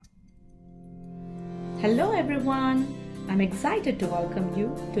Hello everyone! I'm excited to welcome you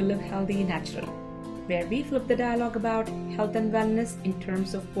to Live Healthy Natural, where we flip the dialogue about health and wellness in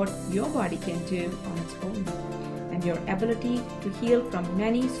terms of what your body can do on its own and your ability to heal from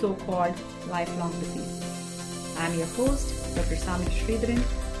many so-called lifelong diseases. I'm your host, Dr. Samina Sridharan.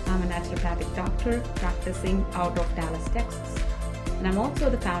 I'm a naturopathic doctor practicing out of Dallas, Texas. And I'm also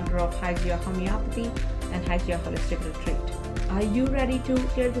the founder of Hygieia Homeopathy and Hygieia Holistic Retreat. Are you ready to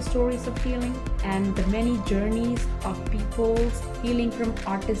hear the stories of healing and the many journeys of people's healing from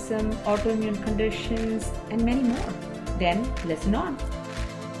autism, autoimmune conditions, and many more? Then listen on.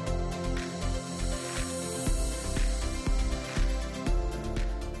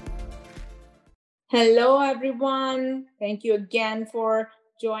 Hello, everyone. Thank you again for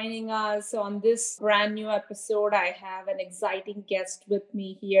joining us on this brand new episode. I have an exciting guest with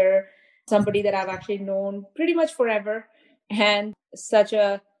me here, somebody that I've actually known pretty much forever, and such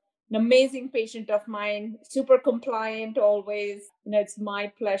an amazing patient of mine, super compliant always. It's my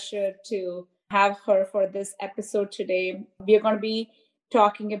pleasure to have her for this episode today. We are going to be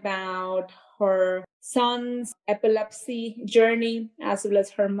talking about her son's epilepsy journey as well as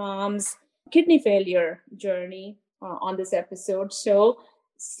her mom's kidney failure journey on this episode. So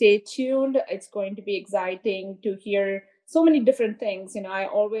stay tuned. It's going to be exciting to hear so many different things. I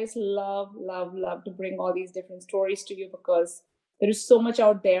always love to bring all these different stories to you because there is so much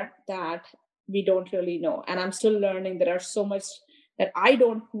out there that we don't really know. And I'm still learning. There are so much that I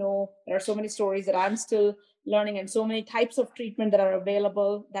don't know. There are so many stories that I'm still learning and so many types of treatment that are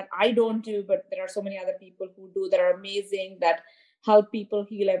available that I don't do, but there are so many other people who do that are amazing, that help people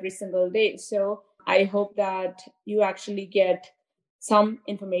heal every single day. So I hope that you actually get some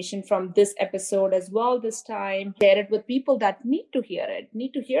information from this episode as well this time. Share it with people that need to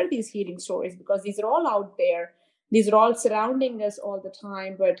hear these healing stories, because these are all out there. These are all surrounding us all the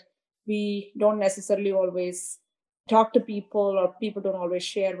time, but we don't necessarily always talk to people, or people don't always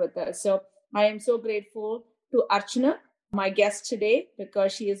share with us. So I am so grateful to Archana, my guest today,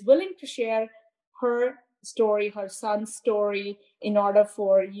 because she is willing to share her story, her son's story, in order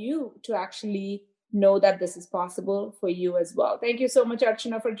for you to actually know that this is possible for you as well. Thank you so much,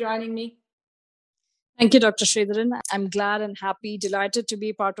 Archana, for joining me. Thank you, Dr. Sridharan. I'm glad and happy, delighted to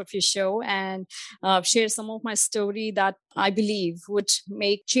be part of your show and share some of my story that I believe would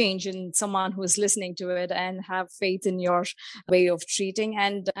make change in someone who is listening to it and have faith in your way of treating.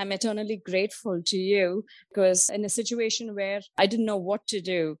 And I'm eternally grateful to you, because in a situation where I didn't know what to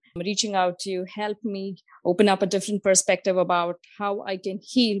do, reaching out to you helped me open up a different perspective about how I can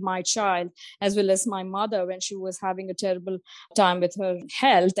heal my child as well as my mother when she was having a terrible time with her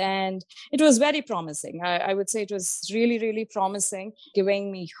health. And it was very promising. I would say it was really, really promising,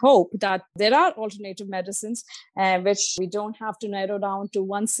 giving me hope that there are alternative medicines which we don't have to narrow down to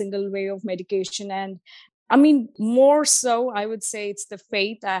one single way of medication. And I mean, more so, I would say it's the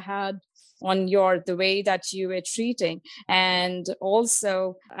faith I had on the way that you were treating. And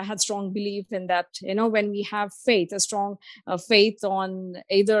also I had strong belief in that, when we have faith, a strong faith on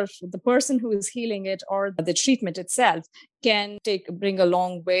either the person who is healing it or the treatment itself, can bring a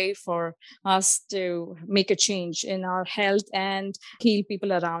long way for us to make a change in our health and heal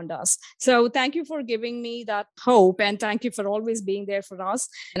people around us. So thank you for giving me that hope, and thank you for always being there for us.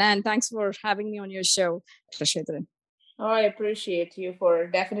 And thanks for having me on your show, Dr. Sridharan. Oh, I appreciate you for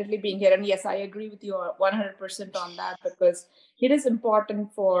definitely being here. And yes, I agree with you 100% on that, because it is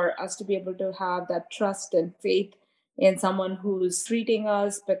important for us to be able to have that trust and faith in someone who's treating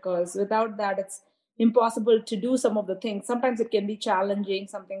us, because without that, it's impossible to do some of the things. Sometimes it can be challenging,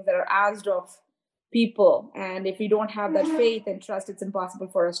 some things that are asked of people. And if we don't have that faith and trust, it's impossible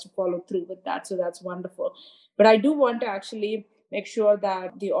for us to follow through with that. So that's wonderful. But I do want to actually make sure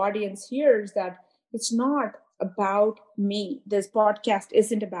that the audience hears that it's not about me. This podcast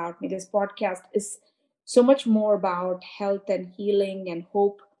isn't about me. This podcast is so much more about health and healing and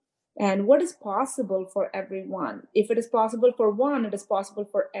hope and what is possible for everyone. If it is possible for one, it is possible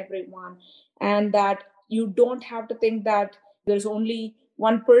for everyone. And that you don't have to think that there's only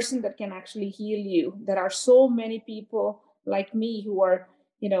one person that can actually heal you. There are so many people like me who are,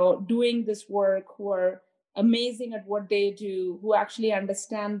 doing this work, who are amazing at what they do, who actually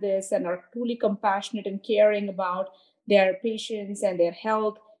understand this and are truly compassionate and caring about their patients and their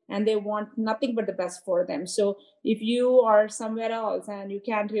health, and they want nothing but the best for them. So if you are somewhere else and you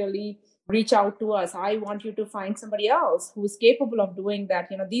can't really reach out to us, I want you to find somebody else who's capable of doing that.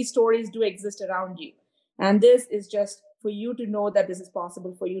 These stories do exist around you, and this is just for you to know that this is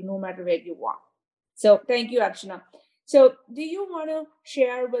possible for you no matter where you are. So thank you, Archana. So do you want to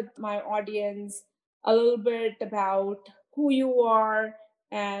share with my audience a little bit about who you are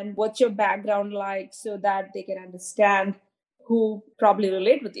and what's your background like so that they can understand who probably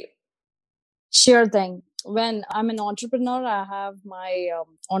relate with you. Sure thing. When I'm an entrepreneur, I have my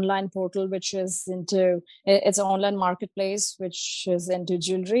online portal, which is it's an online marketplace, which is into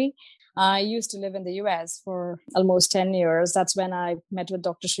jewelry. I used to live in the US for almost 10 years. That's when I met with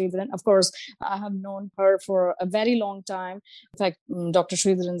Dr. Sridharan. Of course, I have known her for a very long time. In fact, Dr.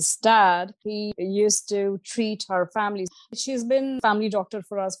 Sridharan's dad, he used to treat her family. She's been family doctor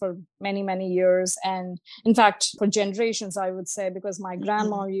for us for many, many years. And in fact, for generations, I would say, because my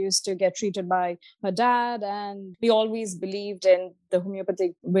grandma used to get treated by her dad, and we always believed in the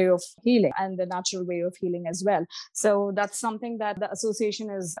homeopathic way of healing and the natural way of healing as well. So that's something that the association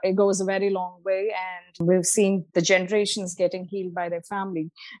it goes a very long way, and we've seen the generations getting healed by their family.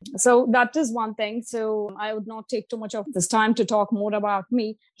 So that is one thing. So I would not take too much of this time to talk more about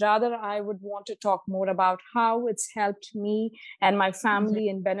me. Rather, I would want to talk more about how it's helped me and my family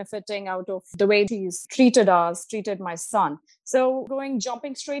in benefiting out of the way he's treated my son. So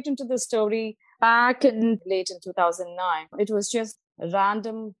jumping straight into the story, back late in 2009, it was just a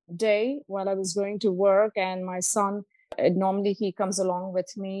random day while I was going to work, and my son, normally he comes along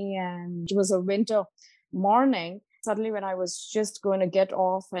with me, and it was a winter morning. Suddenly, when I was just going to get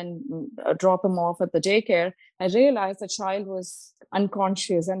off and drop him off at the daycare, I realized the child was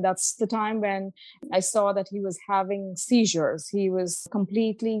unconscious. And that's the time when I saw that he was having seizures. He was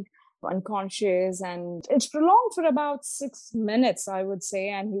completely unconscious, and it's prolonged for about 6 minutes, I would say.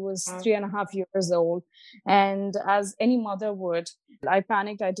 And he was 3.5 years old. And as any mother would, I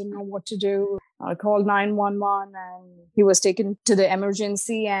panicked. I didn't know what to do. I called 911, and he was taken to the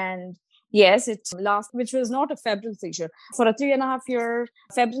emergency. And yes, which was not a febrile seizure. For a 3.5-year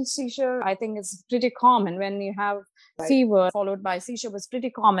febrile seizure, I think it's pretty common when you have fever followed by seizure was pretty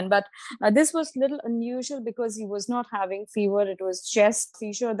common. But this was a little unusual because he was not having fever. It was just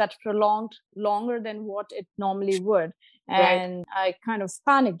seizure that prolonged longer than what it normally would. And I kind of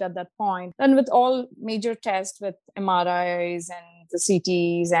panicked at that point. And with all major tests, with MRIs and the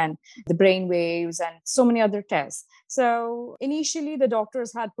CTs and the brain waves and so many other tests. So initially, the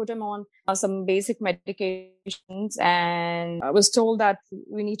doctors had put him on some basic medications, and I was told that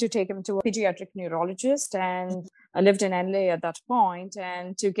we need to take him to a pediatric neurologist. And I lived in LA at that point,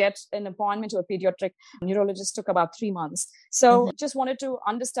 and to get an appointment to a pediatric neurologist took about 3 months. So just wanted to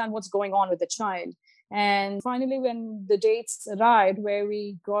understand what's going on with the child. And finally, when the dates arrived where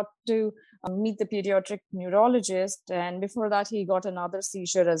we got to meet the pediatric neurologist, and before that, he got another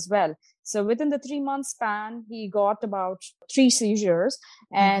seizure as well. So within the 3-month span, he got about 3 seizures,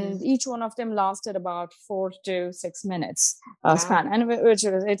 and each one of them lasted about 4 to 6 minutes span, and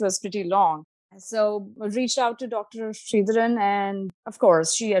it was pretty long. So I reached out to Dr. Sridharan, and of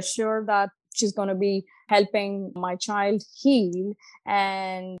course, she assured that she's going to be helping my child heal.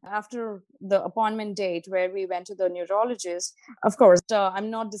 And after the appointment date where we went to the neurologist, of course, I'm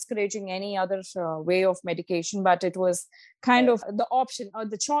not discouraging any other way of medication, but it was kind of the option or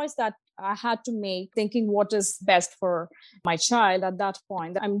the choice that I had to make, thinking what is best for my child at that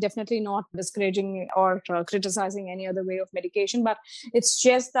point. I'm definitely not discouraging or criticizing any other way of medication, but it's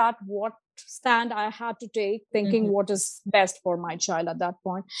just that what stand I had to take, thinking what is best for my child at that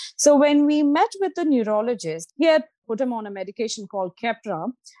point. So when we met with the neurologist, he had put him on a medication called Keppra,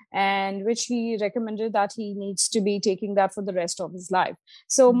 and which he recommended that he needs to be taking that for the rest of his life.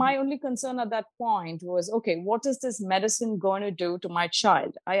 So my only concern at that point was, okay, what is this medicine going to do to my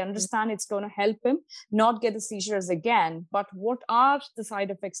child? I understand it's going to help him not get the seizures again, but what are the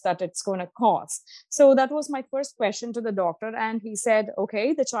side effects that it's going to cause? So that was my first question to the doctor. And he said,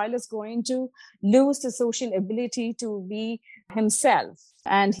 okay, the child is going to lose the social ability to be himself,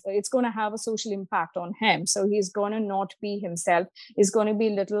 and it's going to have a social impact on him. So he's going to not be himself. He's going to be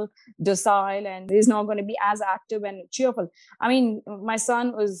a little docile, and he's not going to be as active and cheerful. I mean, my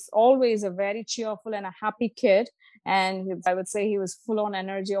son was always a very cheerful and a happy kid. And I would say he was full on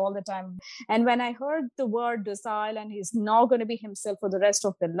energy all the time. And when I heard the word docile and he's not going to be himself for the rest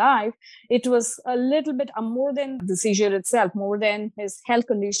of their life, it was a little bit more than the seizure itself, more than his health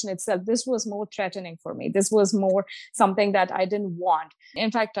condition itself. This was more threatening for me. This was more something that I didn't want. In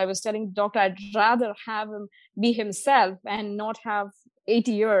fact, I was telling the doctor, I'd rather have him be himself and not have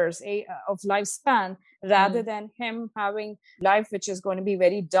 80 years of lifespan rather than him having life which is going to be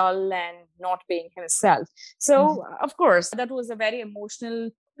very dull and not being himself. So, of course, that was a very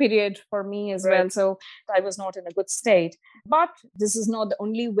emotional period for me as well. So I was not in a good state. But this is not the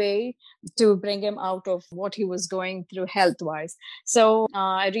only way to bring him out of what he was going through health-wise. So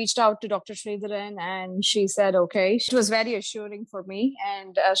I reached out to Dr. Sridharan, and she said, okay. She was very assuring for me.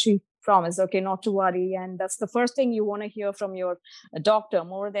 And she promise, okay, not to worry. And that's the first thing you want to hear from your doctor,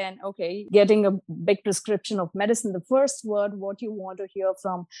 more than, okay, getting a big prescription of medicine. The first word, what you want to hear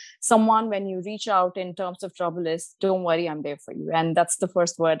from someone when you reach out in terms of trouble is, don't worry, I'm there for you. And that's the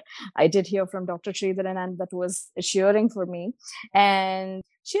first word I did hear from Dr. Sridharan, and that was assuring for me. And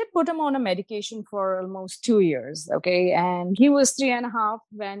she had put him on a medication for almost 2 years. Okay. And he was 3.5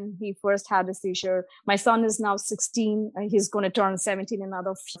 when he first had a seizure. My son is now 16. He's going to turn 17 in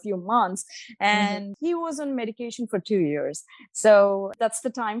another few months. And he was on medication for 2 years. So that's the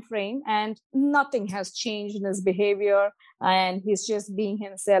time frame. And nothing has changed in his behavior. And he's just being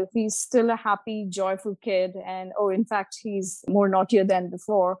himself. He's still a happy, joyful kid. And in fact, he's more naughtier than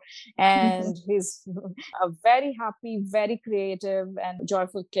before. And he's a very happy, very creative and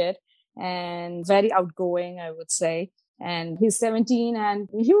joyful kid, and very outgoing, I would say. And he's 17, and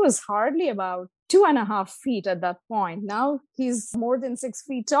he was hardly about 2.5 feet at that point. Now he's more than 6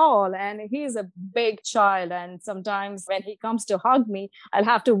 feet tall, and he's a big child. And sometimes when he comes to hug me, I'll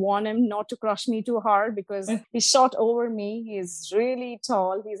have to warn him not to crush me too hard, because he's shot over me. He's really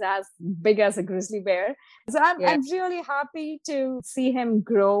tall. He's as big as a grizzly bear. So I'm really happy to see him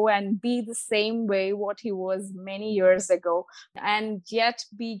grow and be the same way what he was many years ago, and yet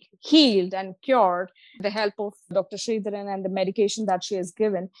be healed and cured with the help of Dr. Sridharan and the medication that she has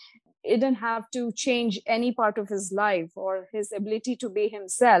given. It didn't have to change any part of his life or his ability to be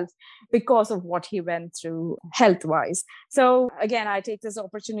himself because of what he went through health-wise. So again, I take this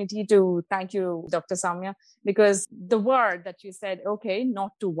opportunity to thank you, Dr. Samya, because the word that you said, okay,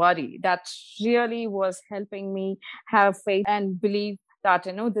 not to worry, that really was helping me have faith and believe that,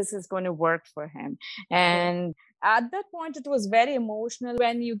 this is going to work for him. And at that point, it was very emotional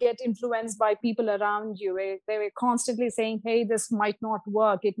when you get influenced by people around you. They were constantly saying, hey, this might not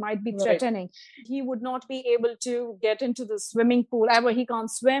work. It might be threatening. Right. He would not be able to get into the swimming pool. Ever he can't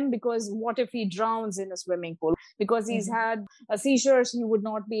swim, because what if he drowns in a swimming pool? Because he's had a seizure, he would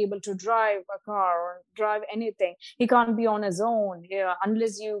not be able to drive a car or drive anything. He can't be on his own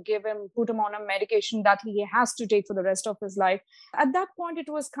unless you put him on a medication that he has to take for the rest of his life. At that point, it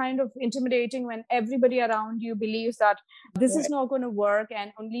was kind of intimidating when everybody around you believes that this is not going to work,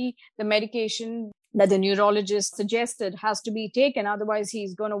 and only the medication that the neurologist suggested has to be taken. Otherwise,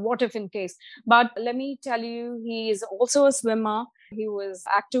 he's going to, what if in case? But let me tell you, he is also a swimmer. He was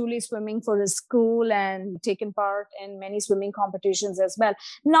actively swimming for his school and taken part in many swimming competitions as well.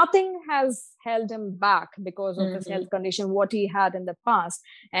 Nothing has held him back because of his health condition, what he had in the past.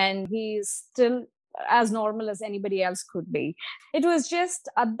 And he's still as normal as anybody else could be. It was just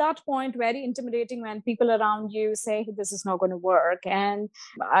at that point very intimidating when people around you say, this is not going to work. And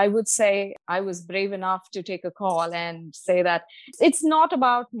I would say I was brave enough to take a call and say that it's not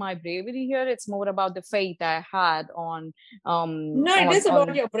about my bravery here. It's more about the faith I had on... it is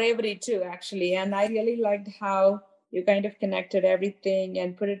about your bravery too, actually. And I really liked how you kind of connected everything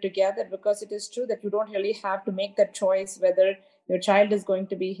and put it together, because it is true that you don't really have to make that choice whether your child is going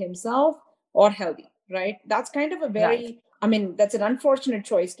to be himself or healthy, right? That's kind of a very, that's an unfortunate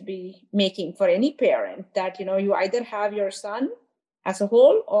choice to be making for any parent, that, you either have your son as a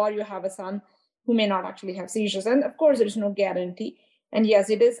whole, or you have a son who may not actually have seizures. And of course, there is no guarantee. And yes,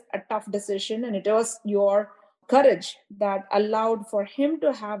 it is a tough decision. And it was your courage that allowed for him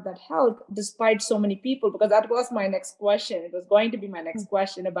to have that help despite so many people, because that was my next question. It was going to be my next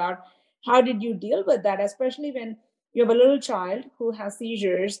question about how did you deal with that, especially when you have a little child who has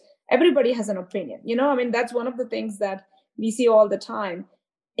seizures. Everybody has an opinion. That's one of the things that we see all the time.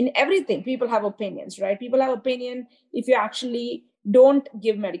 In everything, people have opinions, right? People have opinion if you actually don't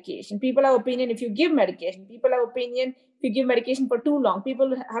give medication. People have opinion if you give medication. People have opinion if you give medication for too long.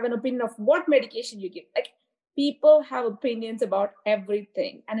 People have an opinion of what medication you give. Like, people have opinions about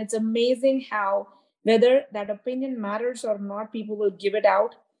everything. And it's amazing how, whether that opinion matters or not, people will give it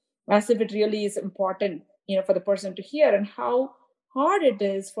out as if it really is important, for the person to hear, and how hard it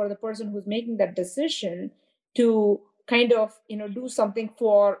is for the person who's making that decision to kind of, do something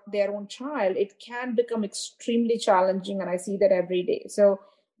for their own child. It can become extremely challenging. And I see that every day. So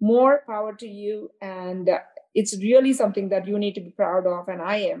more power to you. And it's really something that you need to be proud of. And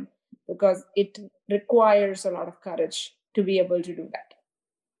I am, because it requires a lot of courage to be able to do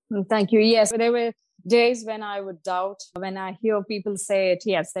that. Thank you. Yes, there were days when I would doubt. When I hear people say it,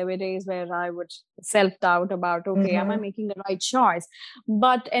 yes, there were days where I would self-doubt about, okay, am I making the right choice?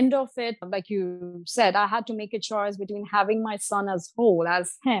 But end of it, like you said, I had to make a choice between having my son as whole,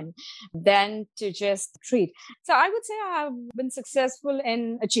 as him, than to just treat. So I would say I have been successful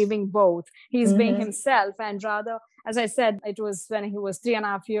in achieving both. He's being himself, and rather as I said, it was when he was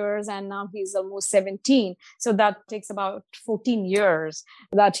 3.5 years, and now he's almost 17. So that takes about 14 years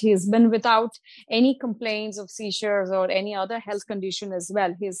that he's been without any complaints of seizures or any other health condition as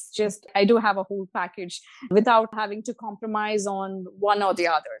well. I do have a whole package without having to compromise on one or the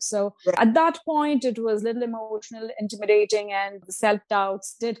other. So at that point, it was a little emotional, intimidating, and the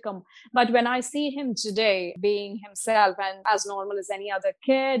self-doubts did come. But when I see him today being himself and as normal as any other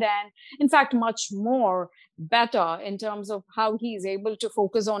kid, and in fact, much more better in terms of how he's able to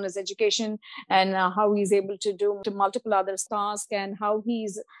focus on his education and how he's able to do multiple other tasks, and how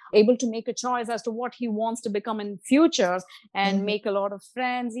he's able to make a choice as to what he wants to become in future and make a lot of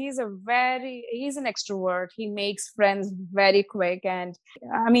friends. He's an extrovert. He makes friends very quick, and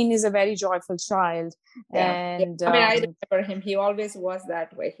I mean, he's a very joyful child. And I mean, I remember him. He always was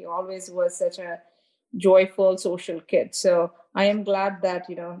that way. He always was such a joyful social kid. So I am glad that,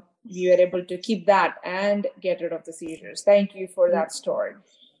 you were able to keep that and get rid of the seizures. Thank you for that story.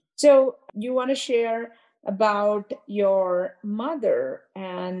 So you want to share about your mother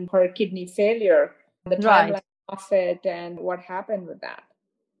and her kidney failure, the timeline of it, and what happened with that?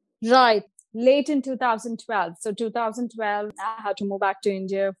 Right. Late in 2012. So 2012, I had to move back to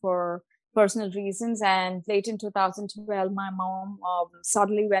India for personal reasons. And late in 2012, my mom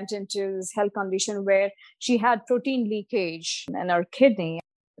suddenly went into this health condition where she had protein leakage in her kidney.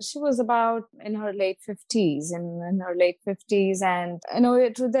 She was about in her late 50s, and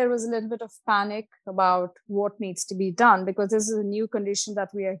there was a little bit of panic about what needs to be done, because this is a new condition that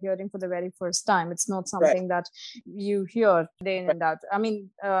we are hearing for the very first time. It's not something that you hear day in and out. I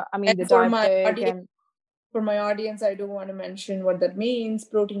mean, the diabetic for my audience, I do want to mention what that means.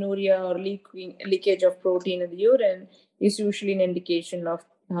 Proteinuria, or leakage of protein in the urine, is usually an indication of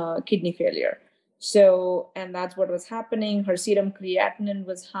kidney failure. So, and that's what was happening. Her serum creatinine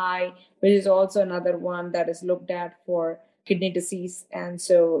was high, which is also another one that is looked at for kidney disease. And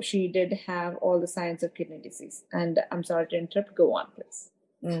so she did have all the signs of kidney disease. And I'm sorry to interrupt. Go on, please.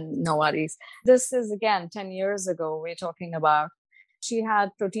 No worries. This is, again, 10 years ago we're talking about. She had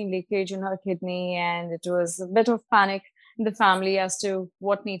protein leakage in her kidney, and it was a bit of panic in the family as to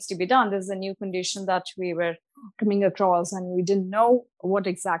what needs to be done. This is a new condition that we were coming across, and we didn't know what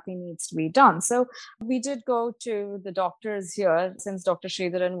exactly needs to be done. So we did go to the doctors here, since Dr.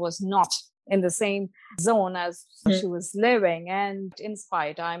 Sridharan was not in the same zone as she was living. And in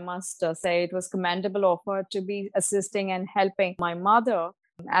spite, I must say, it was commendable of her to be assisting and helping my mother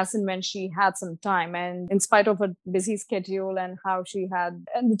as and when she had some time, and in spite of her busy schedule and how she had,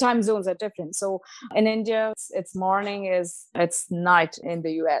 and the time zones are different. So in India, it's morning, it's night in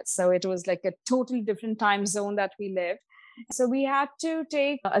the US. So it was like a totally different time zone that we lived. So we had to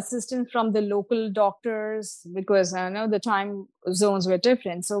take assistance from the local doctors, because I know the time zones were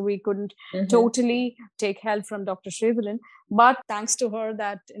different. So we couldn't totally take help from Dr. Sridharan. But thanks to her,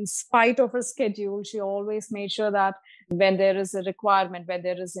 that in spite of her schedule, she always made sure that when there is a requirement, when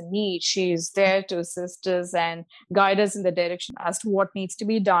there is a need, she is there to assist us and guide us in the direction as to what needs to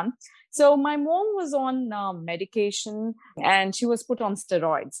be done. So my mom was on medication, and she was put on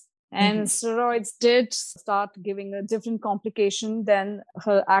steroids. And steroids did start giving a different complication than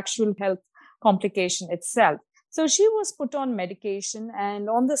her actual health complication itself. So she was put on medication, and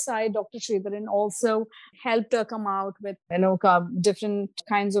on the side, Dr. Sridharan also helped her come out with, different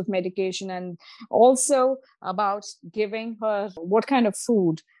kinds of medication, and also about giving her what kind of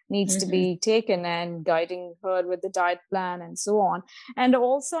food needs to be taken, and guiding her with the diet plan and so on. And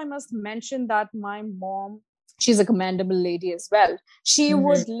also, I must mention that my mom, she's a commendable lady as well. She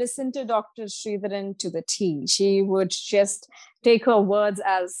would listen to Dr. Sridharan to the T. She would just take her words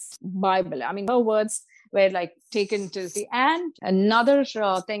as Bible. I mean, her words were like taken to the. And another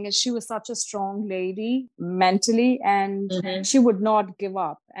thing is, she was such a strong lady mentally, and she would not give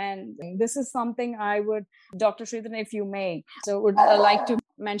up. And this is something I would, Dr. Sridharan, if you may, so would like to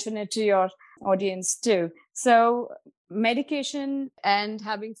mention it to your audience too. So medication and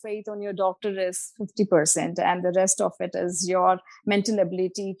having faith on your doctor is 50%, and the rest of it is your mental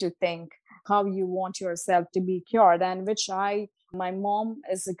ability to think how you want yourself to be cured, and my mom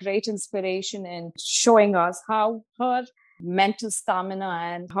is a great inspiration in showing us how her mental stamina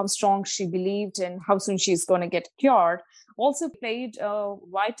and how strong she believed and how soon she's going to get cured also played a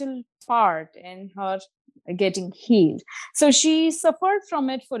vital part in her getting healed. So she suffered from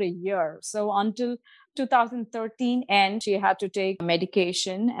it for a year. So until 2013 end, she had to take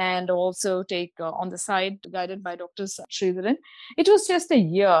medication and also take on the side, guided by Dr. Sridharan. It was just a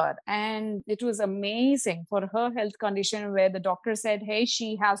year, and it was amazing for her health condition, where the doctor said, hey,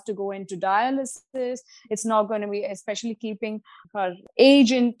 she has to go into dialysis. It's not going to be, especially keeping her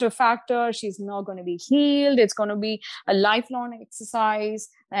age into factor, she's not going to be healed. It's going to be a lifelong exercise,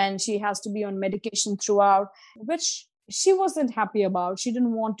 and she has to be on medication throughout, which she wasn't happy about. She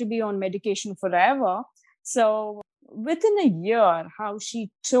didn't want to be on medication forever. So within a year, how she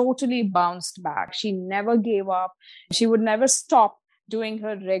totally bounced back. She never gave up. She would never stop doing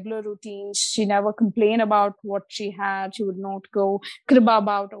her regular routines. She never complained about what she had. She would not go crib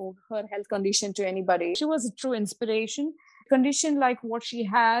about her health condition to anybody. She was a true inspiration. Condition like what she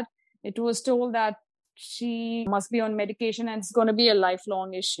had, it was told that she must be on medication and it's going to be a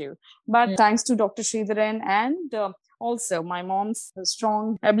lifelong issue. But thanks to Dr. Sridharan and also my mom's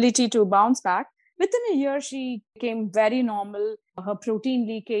strong ability to bounce back, within a year, she became very normal. Her protein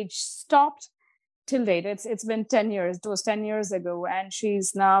leakage stopped till date. It's been 10 years. It was 10 years ago, and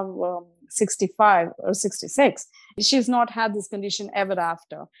she's now 65 or 66. She's not had this condition ever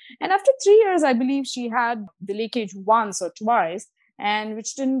after. And after 3 years, I believe she had the leakage once or twice, and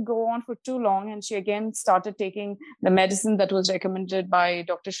which didn't go on for too long. And she again started taking the medicine that was recommended by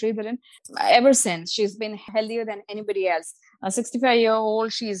Dr. Sridharan. Ever since, she's been healthier than anybody else. A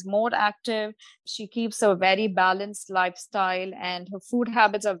 65-year-old, she's more active. She keeps a very balanced lifestyle, and her food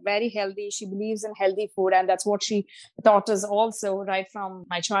habits are very healthy. She believes in healthy food, and that's what she taught us also right from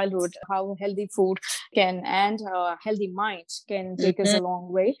my childhood, how healthy food can, and a healthy mind can take us a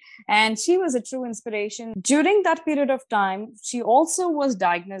long way. And she was a true inspiration. During that period of time, she also was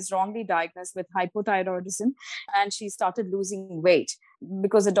wrongly diagnosed with hypothyroidism, and she started losing weight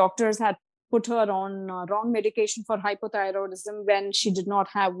because the doctors had put her on wrong medication for hypothyroidism when she did not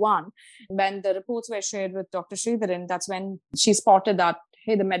have one. When the reports were shared with Dr. Sridharan, that's when she spotted that,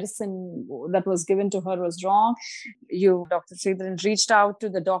 hey, the medicine that was given to her was wrong. Dr. Sridharan reached out to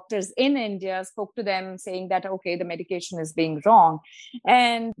the doctors in India, spoke to them saying that, okay, the medication is being wrong.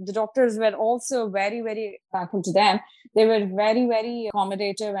 And the doctors were also very, very thankful to them. They were very, very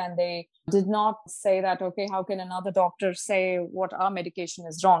accommodative, and they did not say that, okay, how can another doctor say what our medication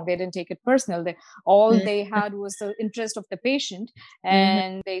is wrong? They didn't take it personal. They had was the interest of the patient,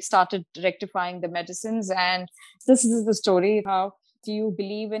 and they started rectifying the medicines. And this is the story. How do you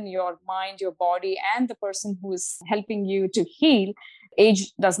believe in your mind, your body, and the person who is helping you to heal?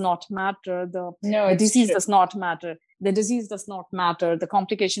 Age does not matter. The disease does not matter. The disease does not matter. The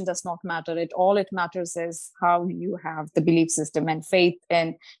complication does not matter. All it matters is how you have the belief system and faith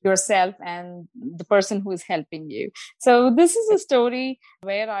in yourself and the person who is helping you. So this is a story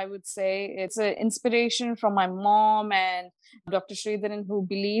where I would say it's an inspiration from my mom and Dr. Sridharan, who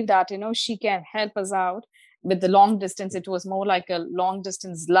believe that, she can help us out. With the long distance, it was more like a long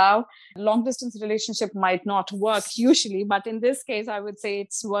distance love. Long distance relationship might not work usually, but in this case, I would say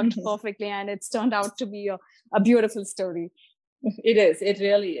it's worked perfectly, and it's turned out to be a beautiful story. It is. It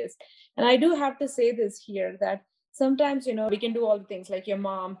really is. And I do have to say this here, that sometimes, we can do all the things like your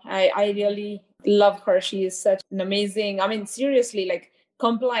mom. I really love her. She is such an amazing, seriously, like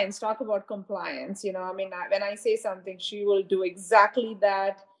compliance, talk about compliance. When I say something, she will do exactly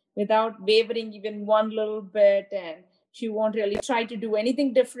that, without wavering even one little bit, and she won't really try to do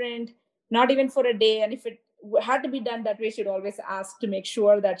anything different, not even for a day. And if it had to be done that way, she'd always ask to make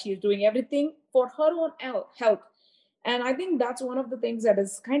sure that she's doing everything for her own health. And I think that's one of the things that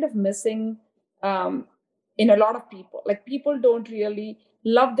is kind of missing in a lot of people. Like, people don't really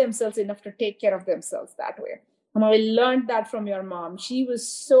love themselves enough to take care of themselves that way. And I learned that from your mom. She was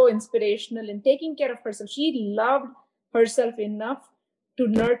so inspirational in taking care of herself. She loved herself enough to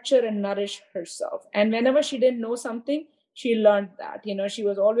nurture and nourish herself. And whenever she didn't know something, she learned that. She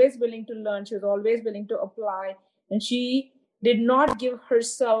was always willing to learn. She was always willing to apply. And she did not give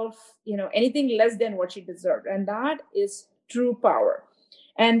herself, anything less than what she deserved. And that is true power.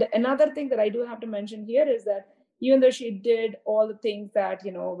 And another thing that I do have to mention here is that even though she did all the things that,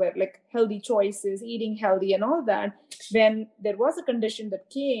 were like healthy choices, eating healthy and all that, when there was a condition that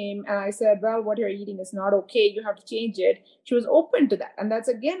came and I said, well, what you're eating is not okay, you have to change it, she was open to that. And that's,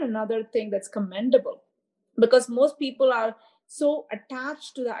 again, another thing that's commendable, because most people are so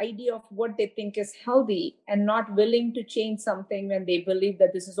attached to the idea of what they think is healthy and not willing to change something when they believe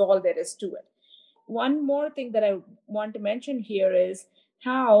that this is all there is to it. One more thing that I want to mention here is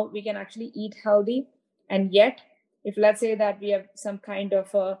how we can actually eat healthy, and yet, if let's say that we have some kind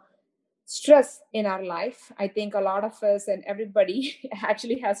of a stress in our life, I think a lot of us and everybody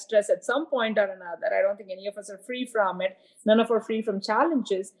actually has stress at some point or another. I don't think any of us are free from it. None of us are free from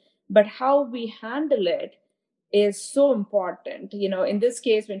challenges. but how we handle it is so important. In this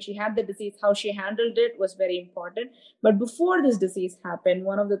case, when she had the disease, how she handled it was very important. But before this disease happened,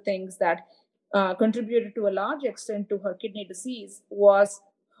 one of the things that contributed to a large extent to her kidney disease was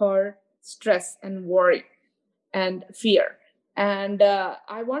her stress and worry and fear. And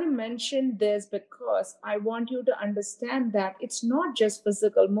I want to mention this because I want you to understand that it's not just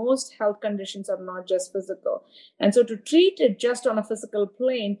physical. Most health conditions are not just physical. And so to treat it just on a physical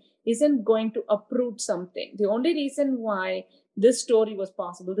plane isn't going to uproot something. The only reason why this story was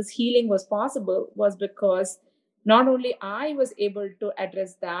possible, this healing was possible, was because not only I was able to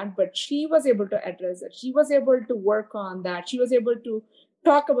address that, but she was able to address it. She was able to work on that. She was able to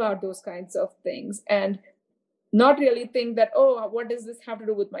talk about those kinds of things and not really think that, oh, what does this have to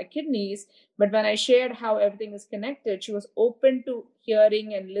do with my kidneys? But when I shared how everything is connected, she was open to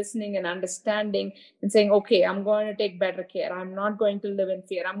hearing and listening and understanding and saying, okay, I'm going to take better care. I'm not going to live in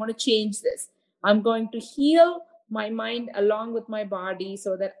fear. I'm going to change this. I'm going to heal my mind along with my body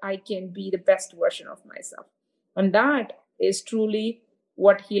so that I can be the best version of myself. And that is truly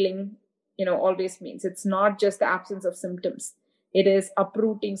what healing, always means. It's not just the absence of symptoms. It is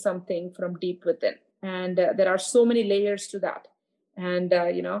uprooting something from deep within. And there are so many layers to that. And,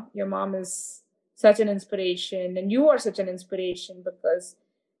 your mom is such an inspiration, and you are such an inspiration because,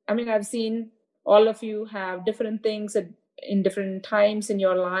 I've seen all of you have different things in different times in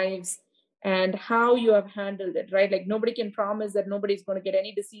your lives and how you have handled it, right? Like nobody can promise that nobody's going to get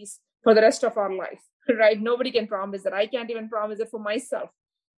any disease for the rest of our life, right? Nobody can promise that. I can't even promise it for myself.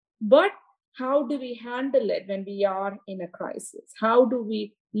 But how do we handle it when we are in a crisis? How do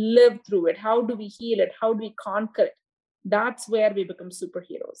we live through it? How do we heal it? How do we conquer it? That's where we become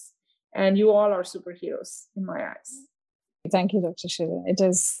superheroes. And you all are superheroes in my eyes. Thank you, Dr. Sridharan. It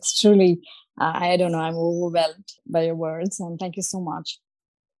is truly, I don't know, I'm overwhelmed by your words. And thank you so much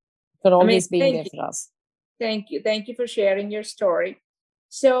for always being there for us. Thank you. Thank you for sharing your story.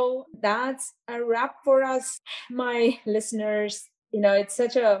 So that's a wrap for us, my listeners. It's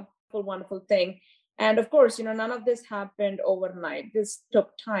such a wonderful thing. And of course, none of this happened overnight. This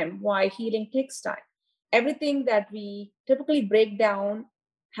took time. Why? Healing takes time. Everything that we typically break down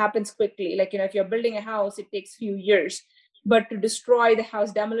happens quickly. Like, if you're building a house, it takes few years. But to destroy the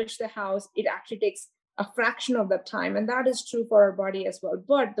house, demolish the house, it actually takes a fraction of that time. And that is true for our body as well.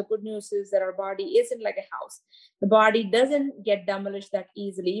 But the good news is that our body isn't like a house. The body doesn't get demolished that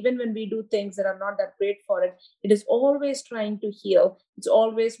easily. Even when we do things that are not that great for it, it is always trying to heal. It's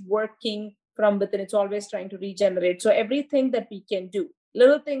always working from within. It's always trying to regenerate. So everything that we can do,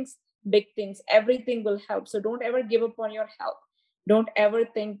 little things, big things, everything will help. So don't ever give up on your health. Don't ever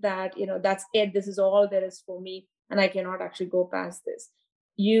think that, that's it. This is all there is for me, and I cannot actually go past this.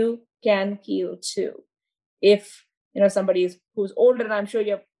 You can heal too. If, somebody who's older, and I'm sure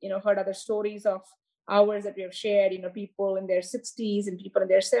you have, heard other stories of ours that we have shared, people in their 60s and people in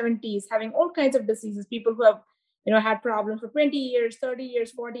their 70s having all kinds of diseases, people who have, had problems for 20 years, 30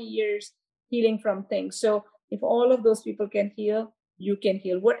 years, 40 years, healing from things. So if all of those people can heal, you can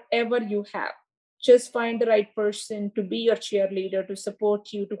heal. Whatever you have, just find the right person to be your cheerleader, to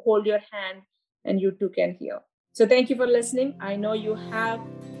support you, to hold your hand, and you too can heal. So thank you for listening. I know you have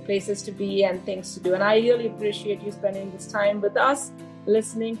places to be and things to do, and I really appreciate you spending this time with us,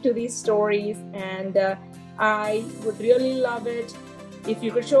 listening to these stories. And I would really love it if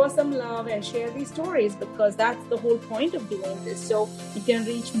you could show us some love and share these stories, because that's the whole point of doing this. So you can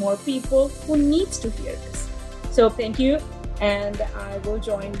reach more people who needs to hear this. So thank you. And I will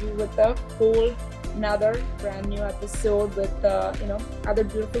join you with a whole another brand new episode with, other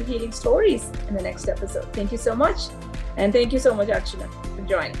beautiful healing stories in the next episode. Thank you so much. And thank you so much, Archana, for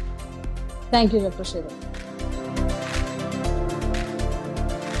joining. Thank you, Dr. Sridharan.